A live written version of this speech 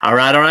All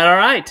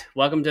right.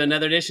 Welcome to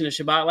another edition of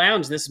Shabbat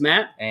Lounge. This is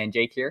Matt. And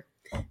Jake here.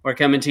 We're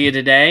coming to you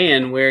today,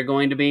 and we're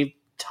going to be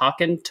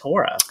talking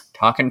Torah.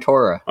 Talking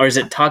Torah. Or is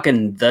it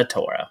talking the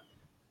Torah?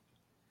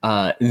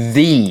 Not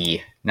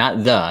the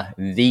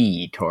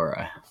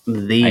Torah.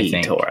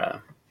 The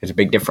Torah. There's a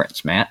big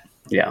difference, Matt.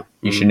 Yeah.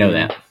 You should know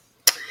that.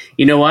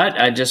 You know what?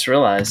 I just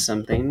realized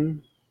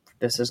something.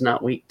 This is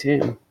not week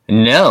 2.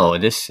 No,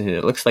 this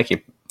looks like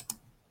you...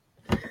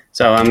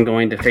 So I'm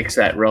going to fix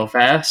that real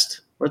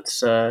fast.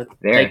 Let's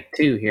take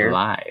 2 here.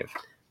 Live.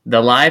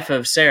 The Life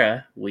of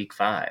Sarah, week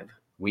 5.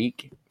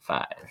 Week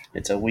 5.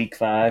 It's a week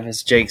 5,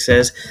 as Jake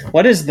says.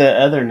 What is the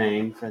other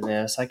name for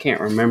this? I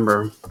can't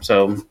remember.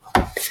 So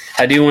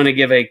I do want to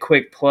give a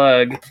quick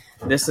plug.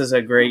 This is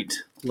a great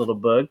little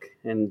book.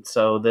 And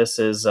so this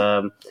is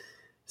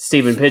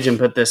Stephen Pidgeon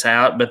put this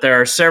out. But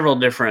there are several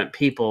different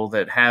people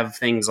that have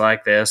things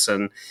like this.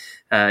 And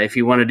if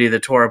you want to do the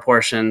Torah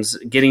portions,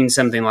 getting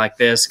something like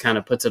this kind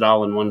of puts it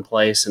all in one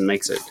place and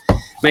makes it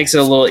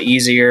a little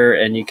easier.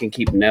 And you can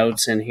keep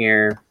notes in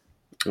here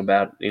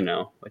about,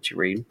 what you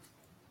read.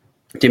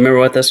 Do you remember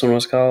what this one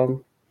was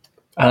called?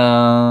 I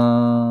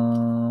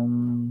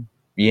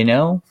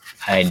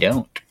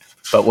don't.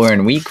 But we're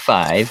in week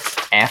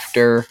 5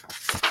 after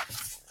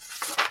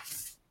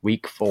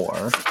week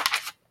 4.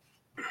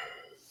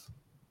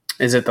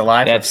 Is it The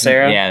Life of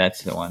Sarah? Yeah,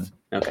 that's the one.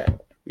 Okay.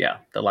 Yeah,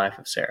 The Life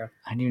of Sarah.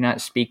 I do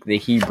not speak the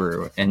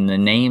Hebrew, and the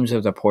names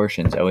of the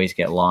portions always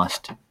get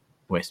lost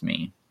with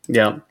me.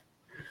 Yeah.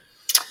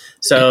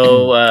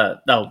 So,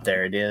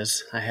 there it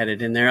is. I had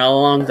it in there all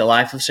along, The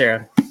Life of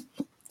Sarah.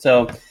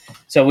 So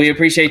we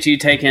appreciate you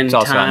taking it's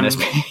also time. On this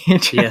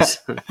page. Yes,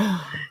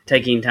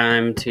 taking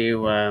time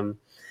to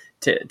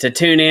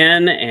tune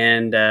in,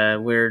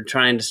 and we're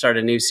trying to start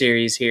a new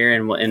series here,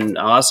 and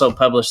also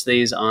publish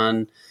these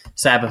on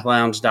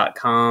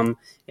SabbathLounge.com.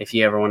 If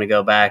you ever want to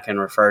go back and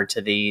refer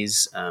to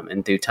these,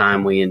 and through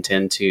time, we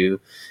intend to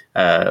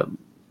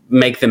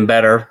make them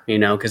better.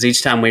 Because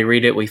each time we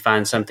read it, we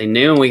find something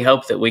new, and we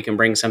hope that we can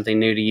bring something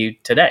new to you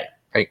today.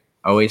 Right,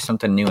 always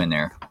something new in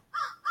there.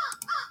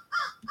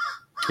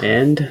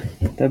 And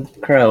the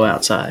crow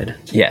outside.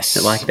 Yes.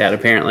 I like that,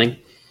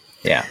 apparently.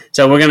 Yeah.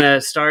 So we're going to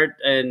start,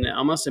 and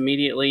almost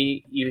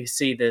immediately you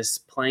see this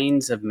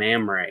plains of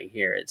Mamre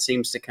here. It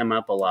seems to come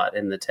up a lot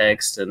in the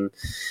text. And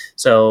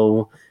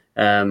so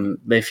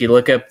if you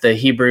look up the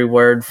Hebrew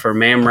word for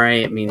Mamre,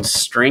 it means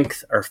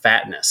strength or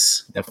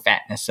fatness. The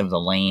fatness of the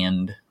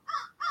land.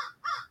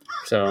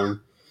 And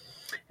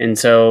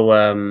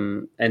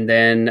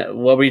then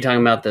what were you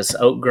talking about, this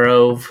oak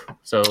grove?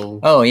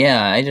 Oh,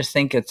 yeah. I just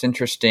think it's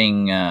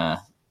interesting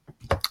that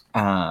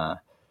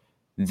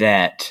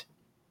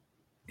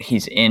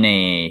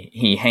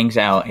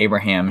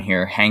Abraham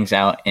here hangs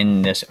out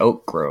in this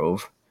oak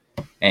grove.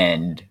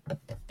 And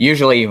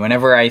usually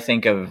whenever I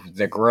think of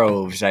the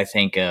groves, I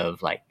think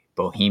of like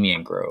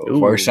Bohemian Grove.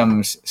 Ooh. Or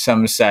some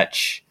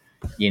such,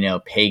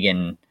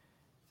 pagan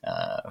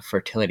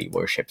fertility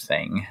worship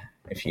thing,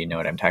 if you know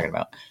what I'm talking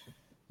about.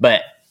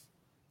 But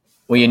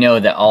you know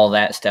that all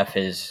that stuff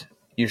is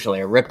usually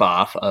a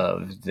ripoff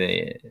of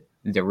the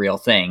real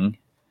thing.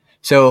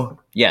 So,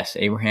 yes,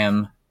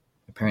 Abraham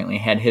apparently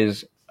had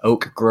his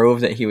oak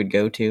grove that he would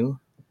go to,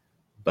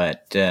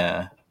 but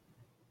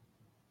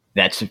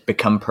that's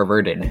become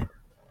perverted.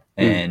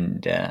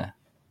 And I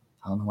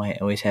don't know why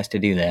it always has to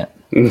do that.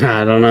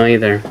 I don't know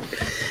either.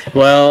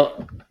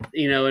 Well,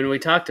 and we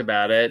talked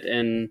about it,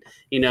 and,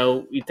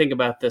 you think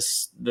about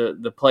this,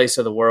 the place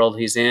of the world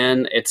he's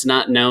in, it's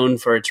not known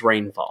for its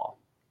rainfall.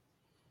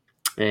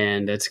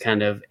 And it's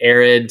kind of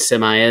arid,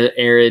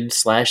 semi-arid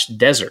 /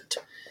 desert.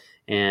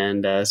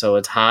 And so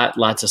it's hot,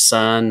 lots of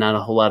sun, not a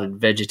whole lot of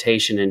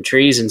vegetation and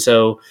trees. And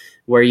so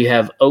where you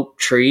have oak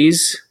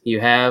trees, you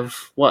have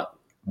what?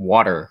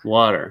 Water.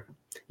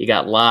 You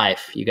got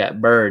life. You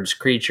got birds,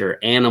 creature,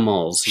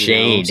 animals.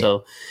 Shade.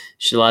 So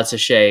lots of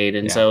shade.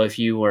 And so if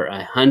you were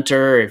a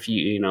hunter, if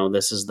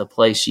this is the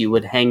place you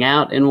would hang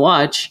out and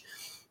watch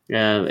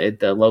at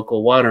the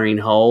local watering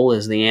hole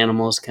as the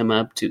animals come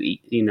up to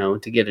eat,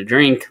 to get a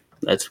drink.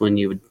 That's when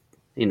you would,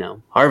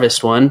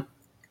 harvest one.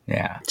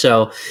 Yeah.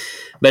 So,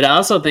 but I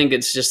also think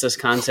it's just this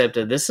concept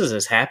of this is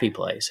his happy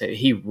place.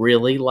 He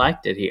really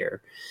liked it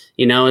here.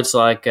 It's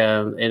like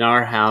in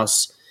our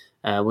house,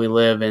 we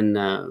live in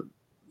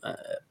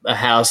a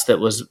house that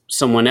was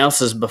someone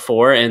else's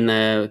before, and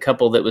the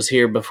couple that was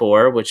here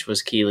before, which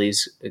was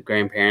Keely's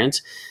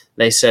grandparents,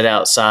 they set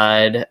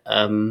outside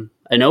an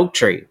oak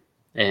tree.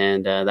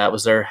 And that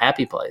was their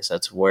happy place.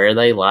 That's where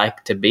they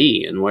like to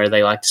be and where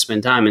they like to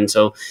spend time. And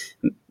so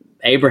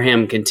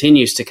Abraham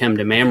continues to come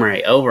to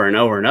Mamre over and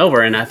over and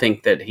over, and I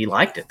think that he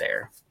liked it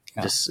there.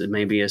 Yeah. Just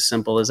maybe as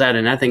simple as that.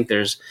 And I think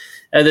there's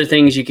other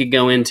things you could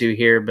go into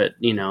here, but,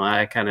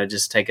 I kind of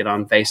just take it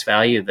on face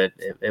value that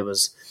it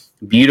was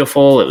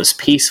beautiful, it was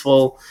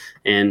peaceful,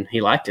 and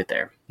he liked it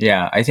there.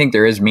 Yeah, I think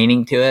there is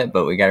meaning to it,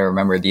 but we got to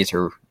remember these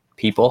are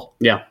people.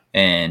 Yeah.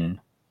 And,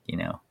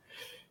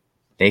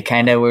 they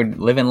kind of were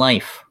living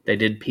life. They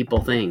did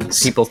people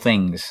things. People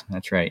things,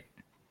 that's right.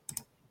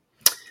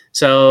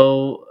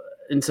 So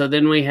and so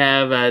then we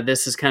have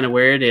this is kind of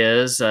where it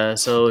is.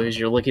 So as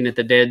you're looking at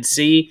the Dead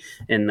Sea,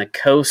 and the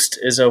coast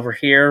is over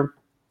here,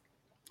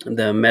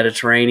 the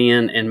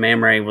Mediterranean, and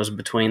Mamre was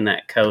between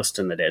that coast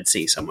and the Dead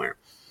Sea somewhere.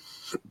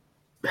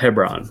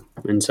 Hebron,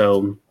 and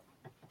so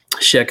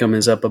Shechem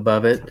is up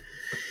above it.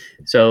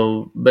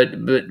 So, but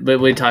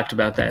we talked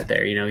about that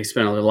there. He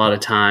spent a lot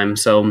of time.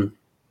 So,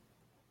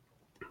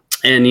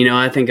 and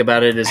I think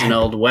about it as an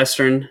old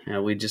Western.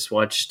 We just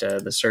watched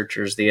The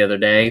Searchers the other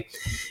day,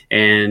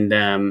 and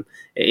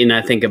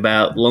I think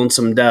about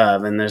Lonesome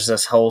Dove, and there's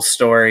this whole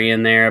story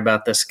in there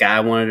about this guy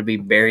wanted to be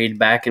buried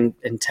back in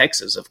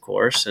Texas, of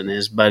course, and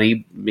his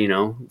buddy,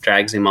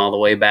 drags him all the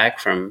way back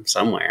from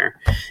somewhere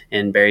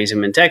and buries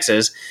him in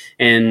Texas,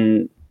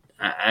 and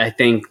I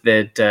think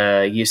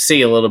that you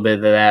see a little bit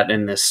of that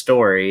in this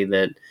story.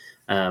 That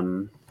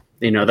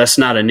that's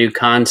not a new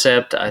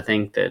concept. I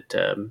think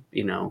that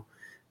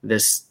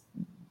this.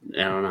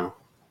 I don't know.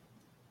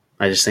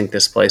 I just think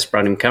this place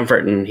brought him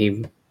comfort, and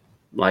he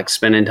likes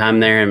spending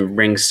time there, and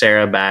brings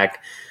Sarah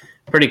back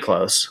pretty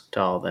close to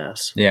all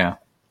this. Yeah.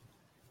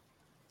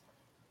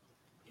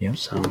 Yep.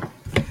 So,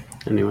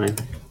 anyway.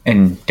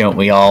 And don't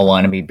we all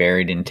want to be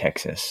buried in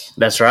Texas?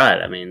 That's right.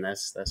 I mean,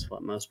 that's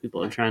what most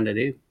people are trying to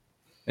do.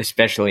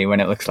 Especially when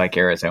it looks like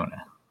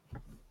Arizona.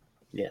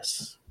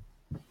 Yes.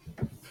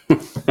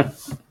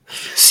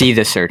 See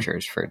The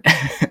Searchers for.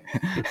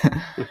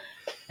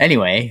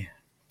 Anyway.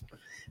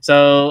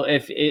 So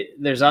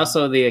there's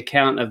also the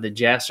account of the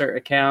Jasser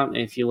account.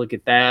 If you look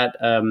at that,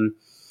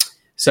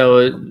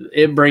 so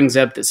it brings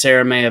up that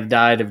Sarah may have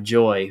died of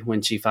joy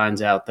when she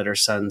finds out that her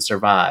son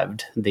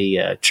survived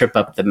the trip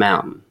up the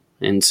mountain.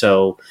 And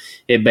so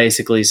it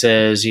basically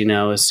says,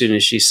 as soon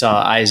as she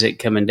saw Isaac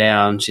coming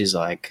down,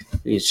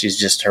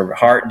 her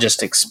heart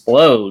just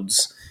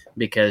explodes,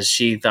 because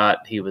she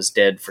thought he was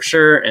dead for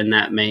sure. And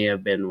that may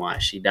have been why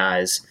she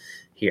dies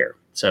here.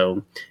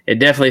 So it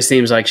definitely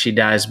seems like she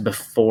dies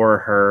before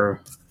her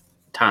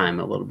time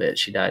a little bit.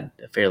 She died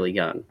fairly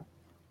young.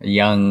 A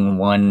young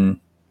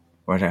one.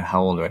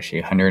 How old was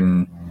she?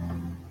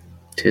 110.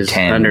 She's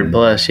 100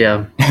 plus,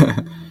 yeah.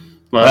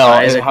 Well,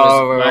 Isaac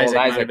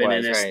might have been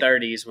in his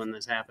 30s when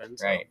this happened.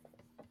 So. Right.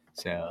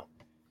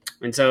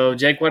 So,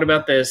 Jake, what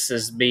about this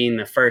as being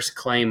the first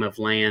claim of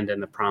land in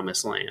the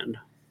Promised Land?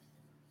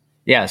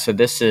 Yeah, so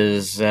this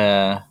is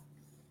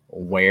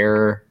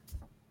where,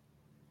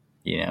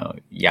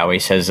 Yahweh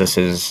says this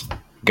is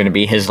going to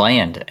be his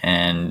land.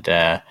 And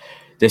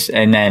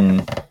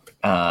then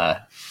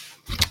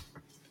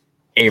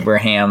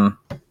Abraham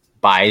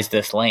buys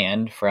this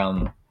land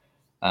from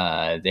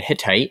the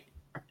Hittite,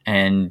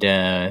 and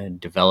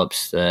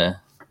develops a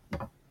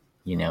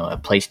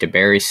place to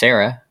bury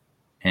Sarah,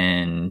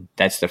 and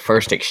that's the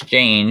first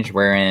exchange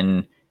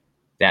wherein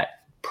that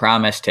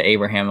promise to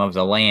Abraham of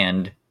the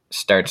land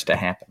starts to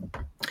happen.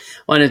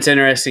 Well, and it's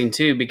interesting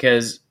too,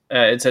 because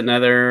it's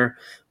another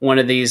one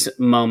of these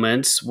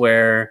moments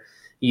where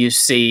you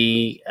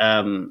see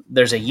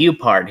there's a you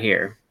part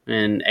here,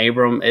 and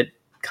Abram, it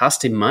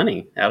cost him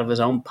money out of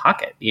his own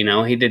pocket.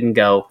 He didn't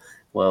go,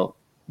 well,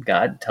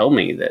 God told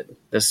me that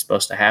this is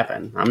supposed to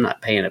happen. I'm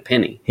not paying a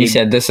penny. He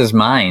said, this is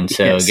mine,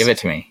 so yes. Give it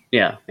to me.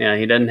 Yeah.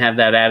 He doesn't have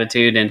that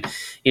attitude. And,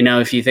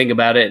 if you think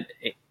about it,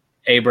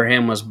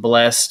 Abraham was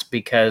blessed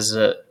because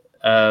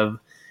of,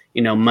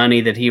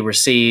 money that he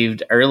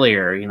received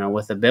earlier,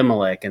 with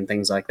Abimelech and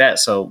things like that.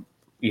 So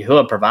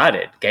Yahuwah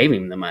provided, gave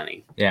him the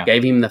money,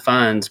 gave him the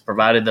funds,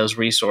 provided those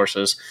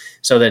resources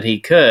so that he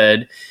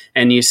could.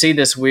 And you see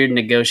this weird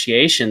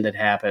negotiation that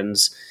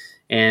happens.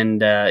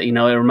 And, it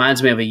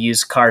reminds me of a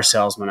used car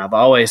salesman. I've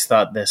always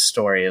thought this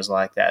story is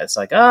like that. It's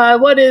like,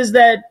 what is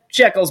that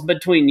shekels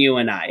between you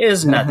and I? It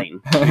is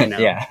nothing.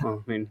 Yeah.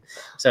 But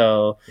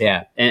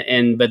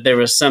there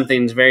was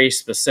something very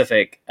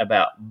specific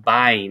about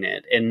buying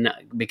it, and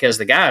because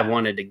the guy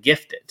wanted to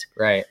gift it.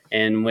 Right.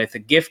 And with the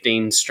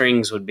gifting,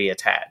 strings would be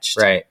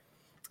attached. Right.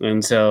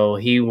 And so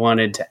he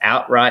wanted to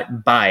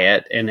outright buy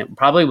it, and it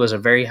probably was a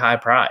very high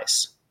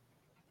price.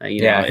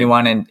 He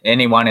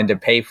wanted to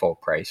pay full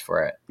price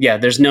for it. Yeah,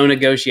 there's no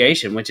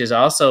negotiation, which is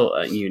also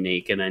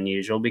unique and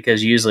unusual,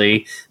 because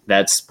usually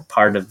that's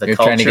part of the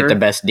culture. You're trying to get the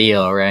best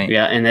deal, right?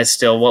 Yeah, and that's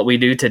still what we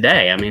do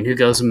today. I mean, who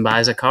goes and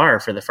buys a car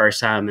for the first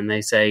time and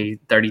they say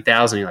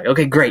 $30,000? You're like,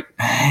 okay, great,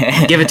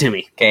 give it to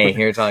me. Okay,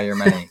 here's all your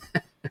money.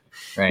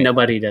 Right.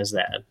 Nobody does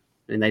that,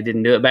 and they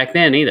didn't do it back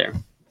then either.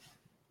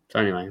 So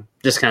anyway,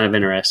 just kind of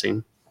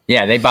interesting.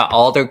 Yeah, they bought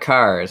all their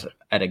cars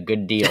at a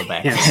good deal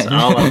back then.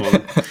 All of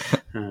them.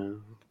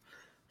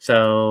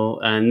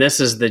 And this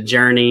is the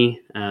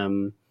journey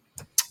that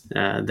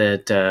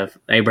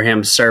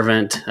Abraham's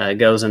servant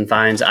goes and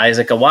finds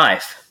Isaac a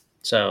wife.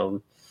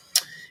 So,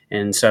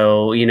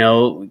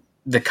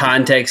 the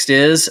context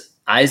is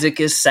Isaac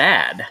is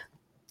sad,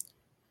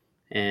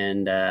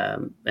 and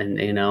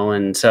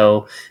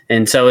so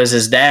is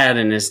his dad,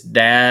 and his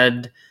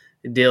dad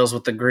deals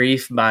with the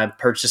grief by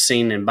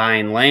purchasing and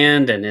buying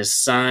land, and his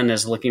son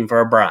is looking for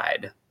a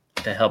bride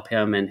to help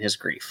him in his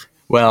grief.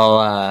 Well,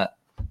 I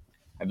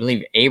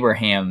believe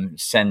Abraham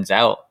sends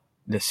out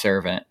the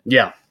servant.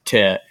 Yeah.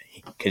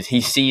 because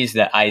he sees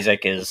that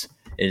Isaac is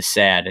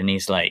sad, and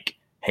he's like,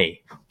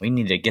 "Hey, we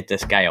need to get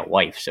this guy a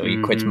wife so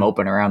he quits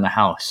moping around the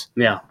house."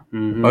 Yeah,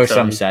 or so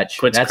some such.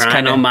 Quits that's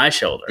crying on my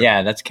shoulder.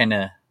 Yeah, that's kind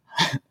of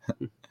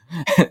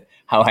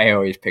how I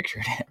always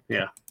pictured it.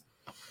 Yeah.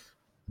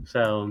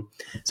 So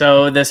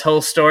this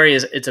whole story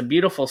it's a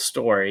beautiful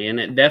story, and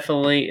it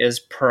definitely is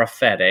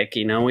prophetic.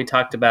 We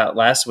talked about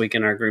last week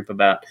in our group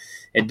about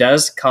it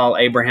does call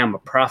Abraham a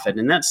prophet,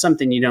 and that's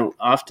something you don't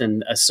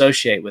often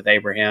associate with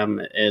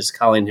Abraham, is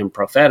calling him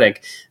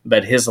prophetic,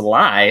 but his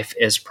life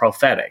is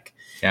prophetic.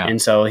 Yeah.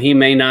 And so he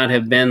may not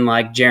have been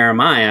like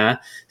Jeremiah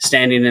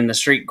standing in the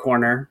street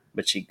corner,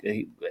 but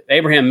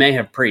Abraham may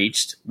have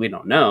preached. We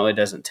don't know. It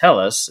doesn't tell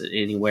us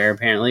anywhere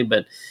apparently,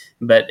 but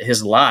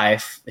his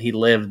life, he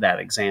lived that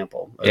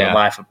example, the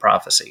life of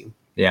prophecy.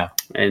 Yeah.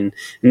 And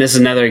this is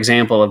another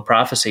example of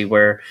prophecy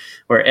where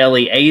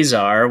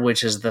Eleazar,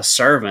 which is the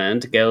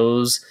servant,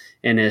 goes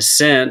and is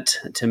sent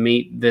to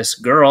meet this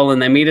girl, and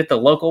they meet at the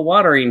local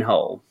watering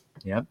hole.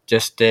 Yep.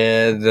 Just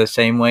the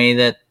same way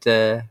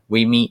that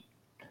we meet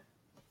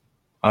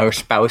our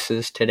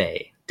spouses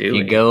today.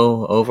 You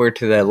go over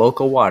to the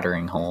local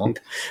watering hole.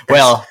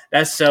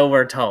 That's so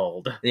we're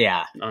told.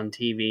 Yeah. On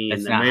TV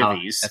and the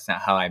movies. That's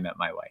not how I met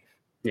my wife.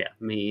 Yeah,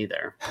 me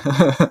either.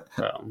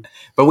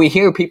 But we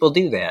hear people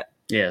do that.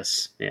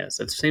 Yes.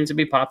 It seems to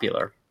be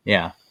popular.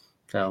 Yeah.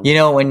 So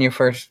when we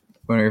first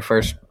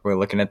were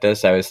looking at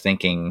this, I was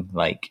thinking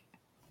like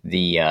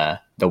the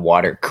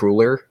water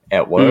cooler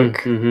at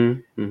work,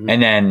 and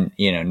then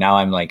now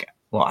I'm like,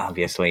 well,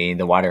 obviously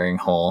the watering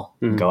hole.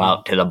 Go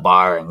out to the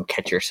bar and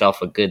catch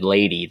yourself a good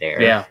lady there.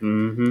 Yeah.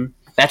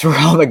 That's where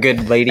all the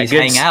good ladies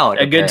hang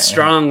out. A good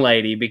strong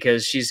lady,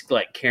 because she's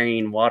like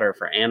carrying water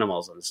for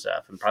animals and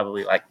stuff, and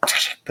probably like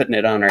putting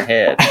it on her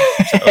head,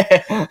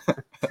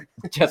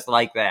 just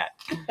like that,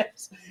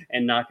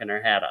 and knocking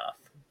her hat off.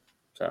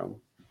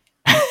 So,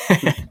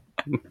 yeah.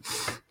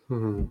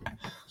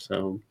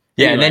 Anyway.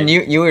 And then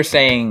you were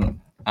saying,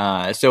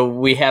 so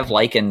we have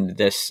likened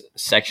this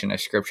section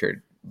of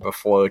scripture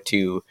before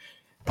to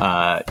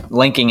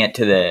linking it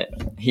to the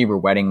Hebrew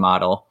wedding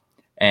model,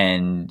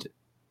 and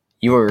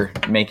you were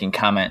making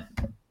comment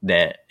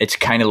that it's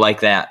kind of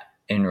like that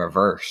in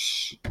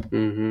reverse.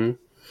 Mm-hmm.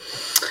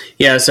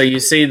 Yeah, so you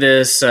see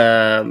this,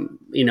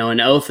 an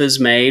oath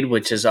is made,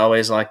 which is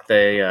always like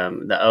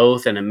the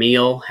oath, and a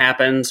meal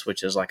happens,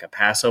 which is like a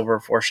Passover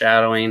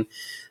foreshadowing.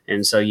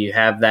 And so you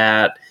have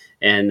that.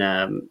 And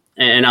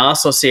I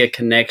also see a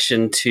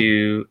connection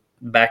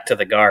back to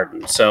the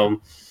garden. So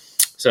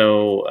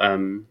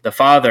the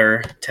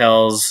father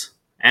tells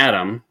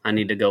Adam, I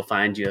need to go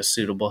find you a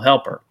suitable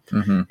helper.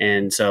 Mm-hmm.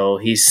 And so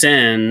he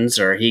sends,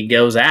 or he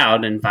goes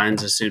out and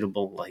finds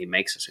he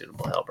makes a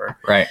suitable helper.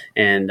 Right.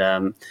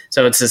 And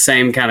so it's the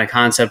same kind of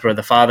concept where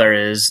the father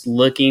is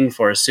looking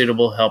for a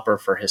suitable helper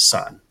for his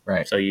son.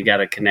 Right. So you got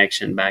a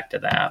connection back to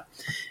that.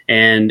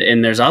 And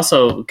there's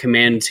also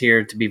commands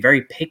here to be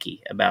very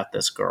picky about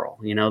this girl.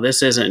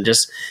 This isn't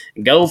just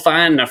go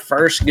find the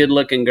first good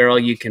looking girl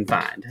you can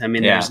find. I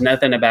mean, There's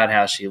nothing about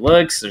how she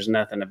looks. There's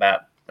nothing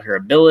about her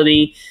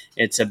ability.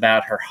 It's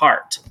about her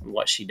heart and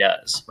what she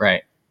does.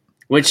 Right.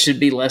 Which should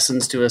be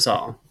lessons to us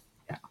all.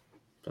 Yeah.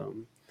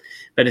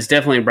 But it's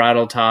definitely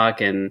bridal talk,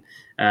 and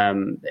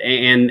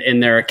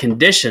there are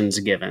conditions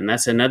given.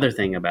 That's another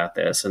thing about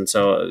this. And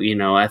so,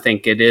 I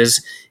think it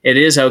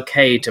is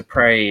okay to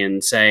pray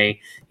and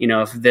say,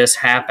 if this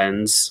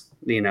happens,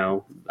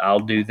 I'll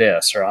do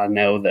this, or I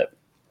know that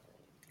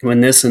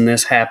when this and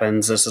this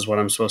happens, this is what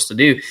I'm supposed to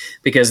do,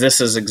 because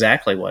this is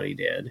exactly what he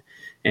did.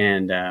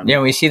 And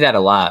we see that a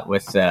lot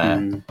with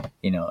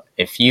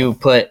if you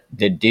put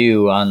the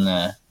dew on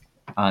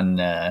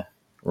the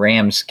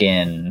ram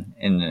skin,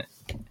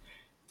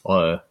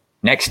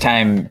 next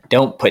time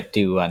don't put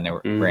dew on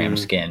the ram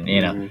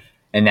skin,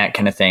 and that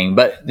kind of thing.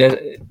 But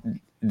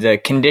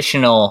the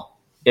conditional,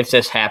 if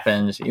this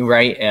happens,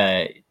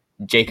 right?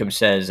 Jacob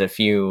says, if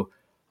you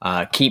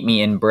keep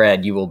me in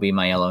bread, you will be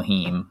my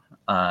Elohim,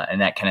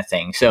 and that kind of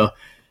thing. So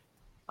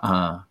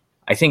I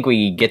think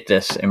we get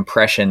this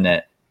impression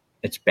that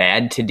it's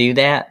bad to do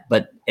that,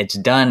 but it's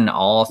done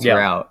all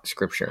throughout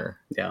Scripture.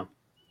 Yeah.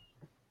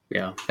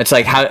 Yeah. It's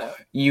like how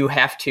you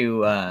have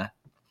to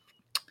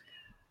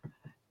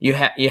you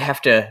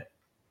have to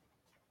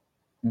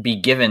be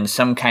given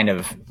some kind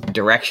of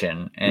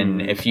direction,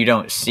 and if you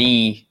don't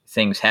see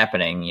things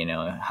happening,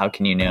 how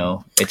can you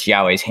know it's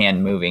Yahweh's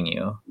hand moving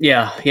you?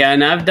 Yeah,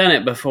 and I've done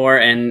it before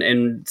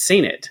and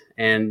seen it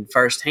and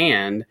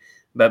firsthand,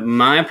 but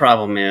my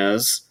problem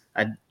is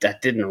I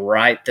didn't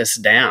write this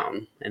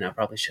down, and I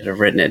probably should have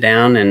written it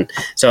down. And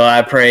so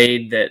I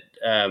prayed that,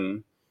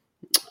 I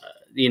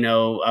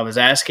was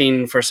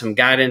asking for some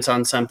guidance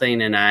on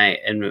something,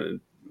 and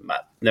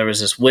there was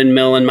this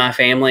windmill in my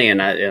family,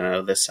 and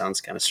this sounds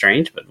kind of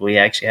strange, but we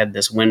actually had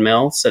this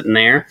windmill sitting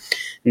there.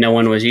 No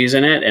one was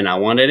using it, and I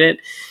wanted it.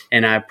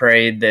 And I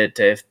prayed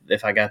that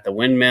if I got the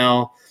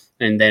windmill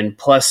and then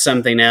plus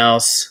something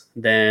else,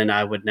 then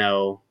I would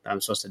know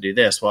I'm supposed to do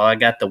this. Well, I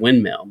got the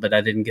windmill, but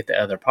I didn't get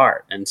the other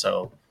part. And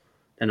so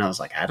And I was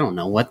like, I don't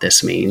know what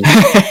this means.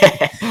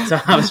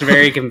 So I was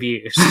very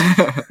confused.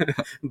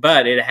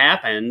 But it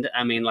happened.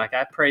 I mean, like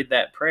I prayed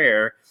that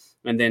prayer,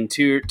 and then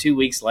two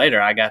weeks later,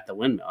 I got the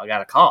windmill. I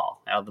got a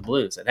call out of the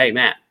blue. Said, "Hey,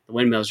 Matt, the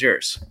windmill's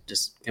yours.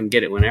 Just come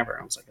get it whenever."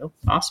 I was like, "Oh,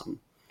 awesome."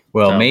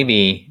 Well, So-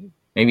 maybe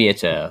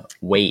it's a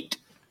wait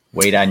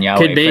on Yahweh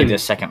Could be. for the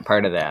second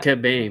part of that.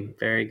 Could be.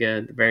 Very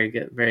good. Very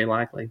good. Very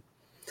likely.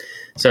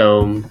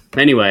 So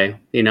anyway,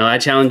 I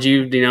challenge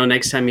you,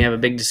 next time you have a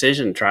big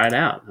decision, try it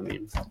out. I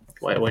mean,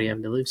 what do you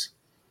have to lose?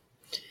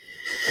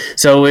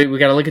 So we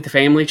got to look at the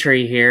family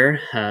tree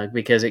here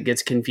because it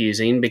gets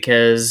confusing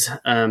because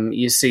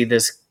you see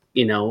this,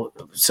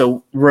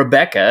 so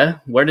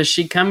Rebecca, where does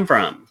she come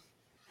from?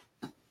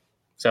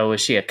 So is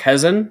she a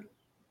cousin?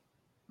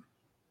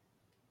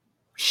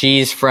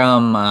 She's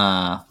from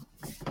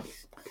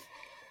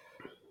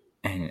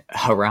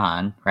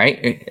Haran,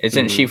 right?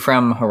 Isn't she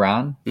from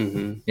Haran?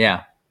 Mm-hmm.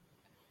 Yeah.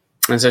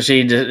 And so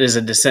she is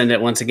a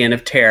descendant once again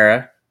of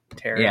Terah.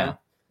 Yeah.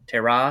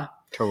 Terah.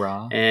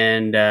 Torah.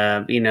 And,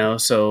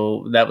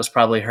 so that was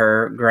probably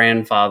her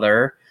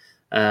grandfather.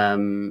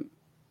 So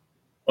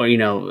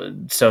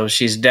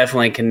she's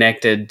definitely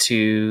connected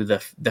to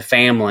the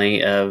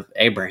family of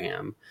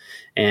Abraham.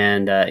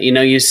 And,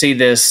 you see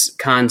this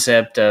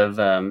concept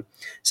of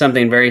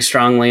something very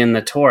strongly in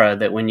the Torah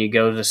that when you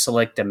go to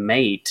select a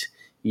mate,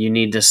 you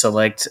need to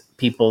select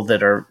people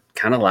that are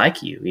kind of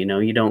like you.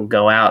 You don't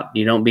go out,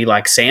 you don't be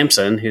like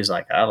Samson, who's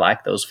like, I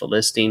like those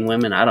Philistine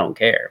women. I don't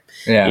care.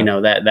 Yeah.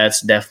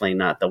 That's definitely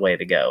not the way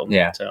to go.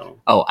 Yeah. So,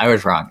 oh, I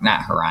was wrong.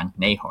 Not Haran.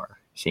 Nahor.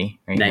 See?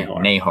 Right here.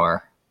 Nahor.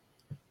 Nahor.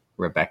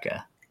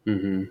 Rebecca.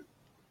 mm-hmm.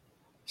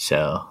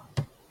 So.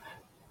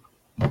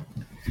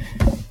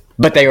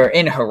 But they were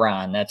in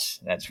Haran. That's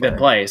The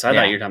place. I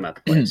yeah. thought you were talking about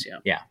the place. Yeah.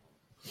 Yeah.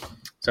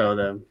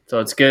 So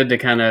it's good to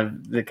kind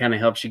of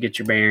helps you get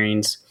your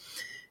bearings.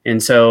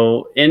 And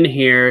so in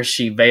here,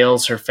 she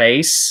veils her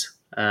face.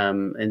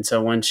 And so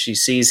once she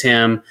sees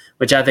him,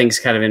 which I think is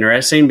kind of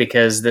interesting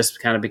because this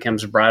kind of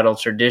becomes bridal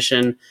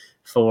tradition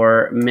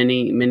for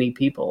many, many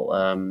people.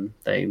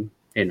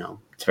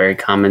 It's very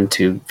common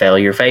to veil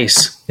your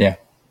face. Yeah.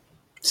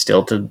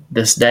 Still to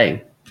this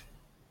day.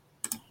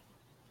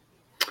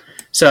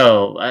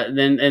 So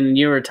then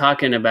you were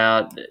talking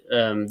about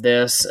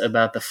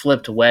about the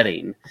flipped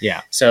wedding.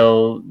 Yeah.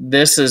 So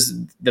this is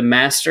the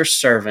master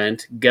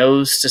servant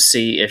goes to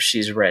see if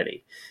she's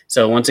ready.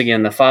 So once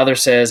again, the father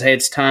says, "Hey,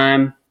 it's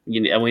time.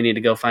 We need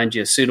to go find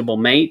you a suitable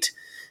mate,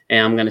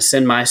 and I'm going to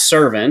send my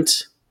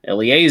servant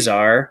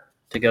Eleazar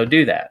to go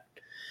do that."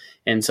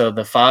 And so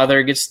the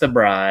father gets the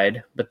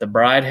bride, but the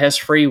bride has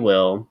free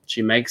will.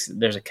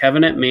 There's a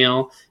covenant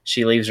meal.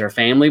 She leaves her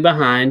family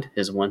behind,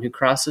 is one who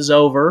crosses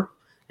over.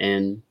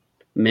 And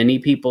many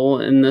people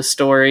in the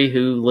story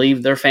who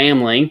leave their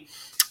family,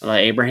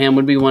 Abraham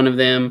would be one of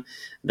them.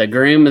 The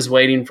groom is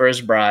waiting for his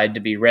bride to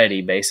be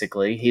ready,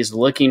 basically. He's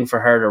looking for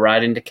her to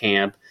ride into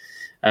camp.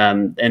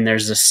 And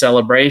there's a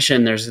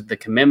celebration. There's the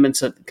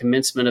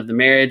commencement of the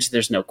marriage.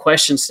 There's no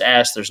questions to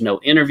ask. There's no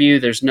interview.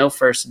 There's no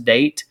first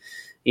date.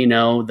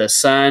 The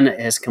son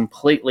has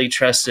completely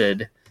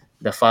trusted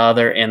the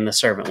father and the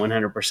servant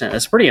 100%.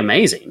 That's pretty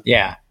amazing.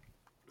 Yeah.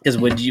 Because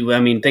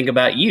think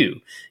about you,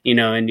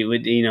 and you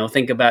would,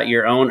 think about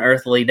your own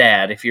earthly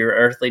dad. If your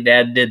earthly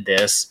dad did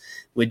this,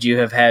 would you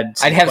have had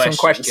I'd have some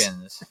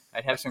questions.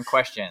 I'd have some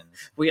questions.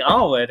 We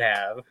all would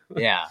have.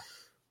 Yeah.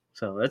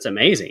 So that's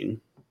amazing.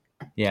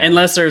 Yeah.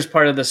 Unless there's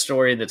part of the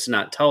story that's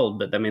not told,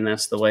 but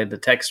that's the way the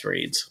text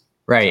reads.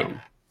 Right. So.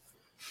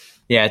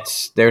 Yeah,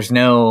 there's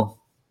no,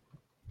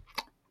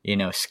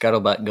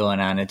 scuttlebutt going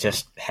on. It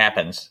just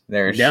happens.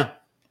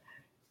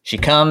 She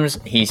comes,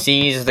 he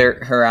sees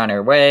her on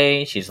her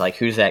way. She's like,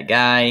 "Who's that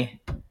guy?"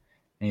 And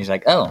he's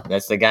like, "Oh,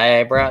 that's the guy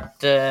I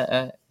brought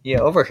you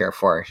over here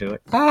for." She's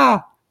like,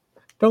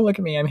 "Don't look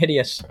at me. I'm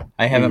hideous.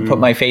 I haven't put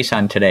my face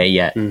on today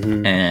yet."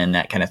 Mm-hmm. And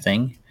that kind of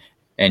thing.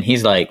 And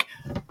he's like,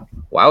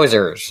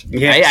 "Wowzers."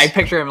 Yes. I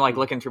picture him like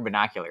looking through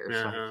binoculars.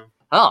 Uh-huh. Like,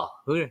 oh,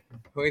 who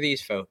are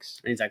these folks?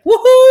 And he's like,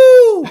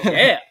 "Woohoo!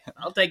 Yeah,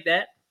 I'll take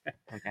that."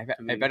 Like,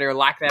 I better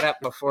lock that up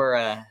before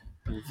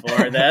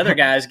the other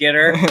guys get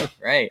her.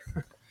 Right.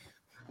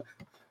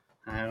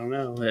 I don't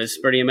know. It's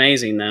pretty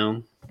amazing,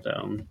 though.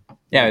 So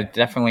yeah,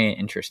 definitely an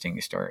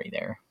interesting story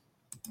there.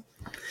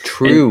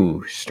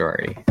 True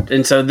story.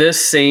 And so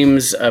this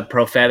seems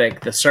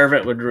prophetic. The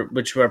servant,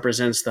 which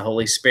represents the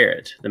Holy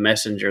Spirit, the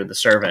messenger, the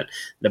servant.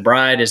 The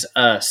bride is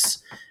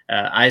us.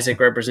 Isaac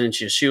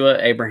represents Yeshua,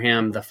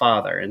 Abraham, the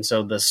father. And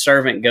so the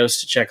servant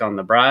goes to check on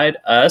the bride,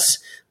 us.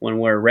 When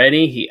we're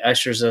ready, he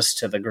ushers us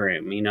to the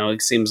groom.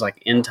 It seems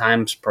like end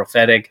times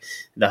prophetic.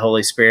 The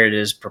Holy Spirit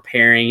is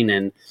preparing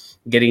and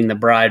getting the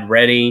bride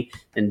ready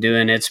and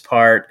doing its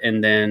part.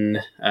 And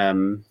then,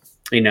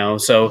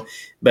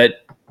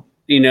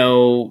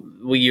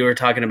 you were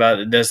talking about,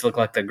 it does look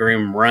like the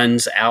groom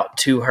runs out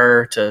to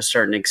her to a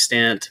certain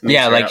extent.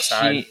 Yeah, like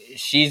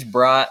she's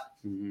brought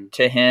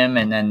to him,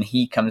 and then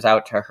he comes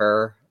out to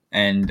her,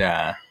 and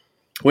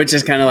which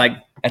is kind of like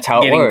that's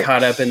how getting it works.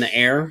 Caught up in the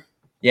air.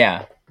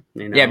 Yeah,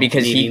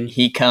 because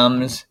he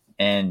comes,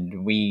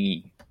 and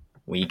we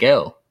we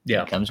go. Yeah.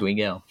 Here comes we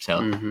go.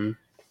 So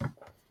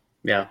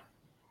yeah,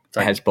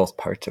 it has both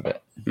parts of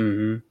it.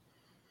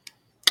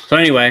 So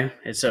anyway,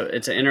 it's an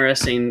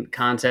interesting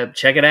concept.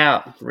 Check it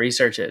out,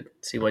 research it,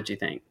 see what you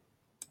think.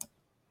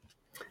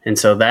 And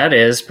so that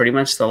is pretty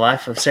much the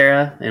life of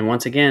Sarah. And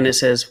once again, it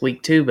says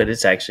week 2, but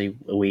it's actually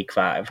week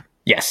 5.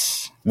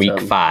 Yes,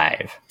 week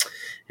 5.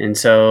 And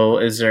so,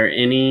 is there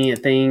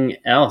anything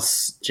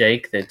else,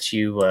 Jake, that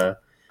you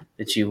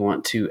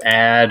want to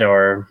add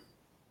or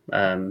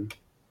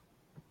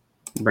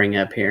bring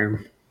up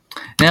here?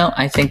 No,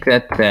 I think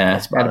that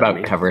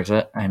about covers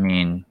it. I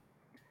mean,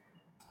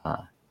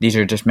 these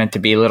are just meant to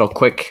be little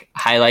quick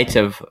highlights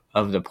of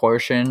the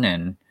portion,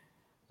 and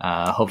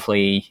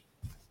hopefully,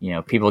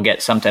 people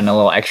get something a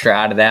little extra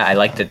out of that. I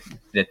like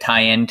the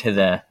tie into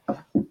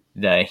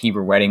the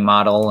Hebrew wedding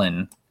model,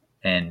 and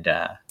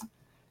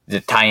the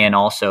tie-in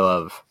also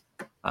of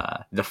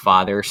the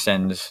father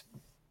sends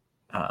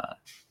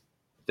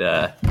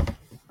the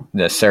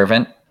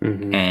servant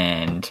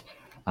and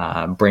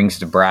brings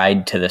the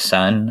bride to the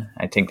son.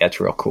 I think that's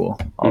real cool.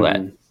 All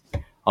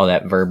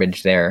that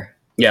verbiage there.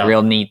 Yeah, it's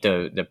real neat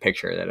the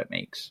picture that it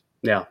makes.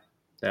 Yeah.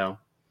 So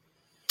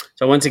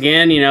once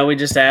again, we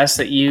just ask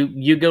that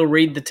you go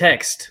read the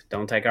text.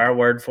 Don't take our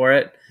word for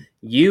it.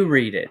 You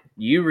read it,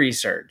 you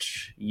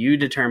research, you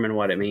determine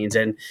what it means.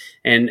 And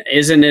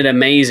isn't it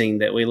amazing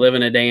that we live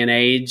in a day and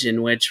age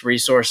in which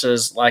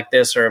resources like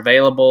this are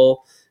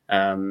available?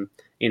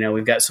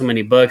 We've got so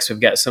many books, we've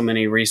got so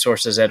many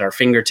resources at our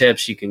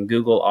fingertips. You can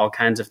Google all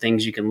kinds of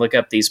things. You can look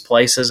up these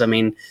places. I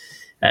mean,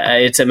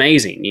 it's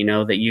amazing,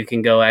 that you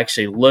can go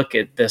actually look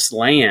at this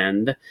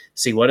land,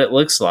 see what it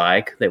looks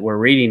like that we're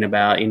reading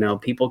about.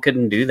 People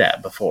couldn't do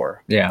that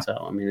before. Yeah.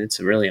 So, I mean, it's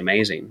really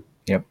amazing.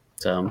 Yep.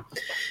 So,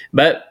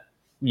 but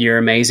you're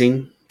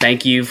amazing.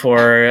 Thank you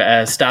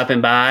for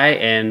stopping by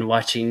and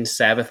watching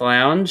Sabbath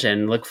Lounge,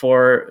 and look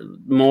for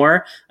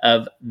more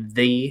of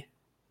the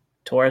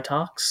Torah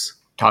Talks.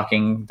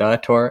 Talking the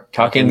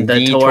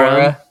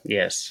Torah.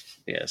 Yes.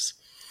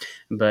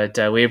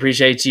 But we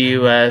appreciate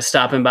you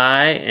stopping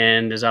by.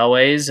 And as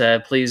always,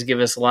 please give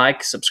us a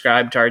like,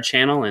 subscribe to our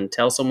channel, and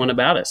tell someone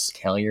about us.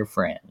 Tell your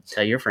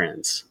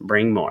friends.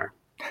 Bring more.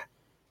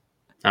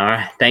 All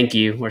right. Thank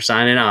you. We're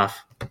signing off.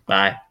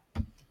 Bye.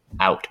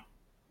 Out.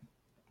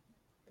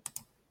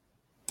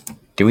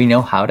 Do we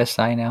know how to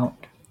sign out?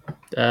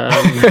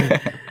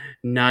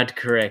 Not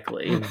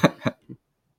correctly.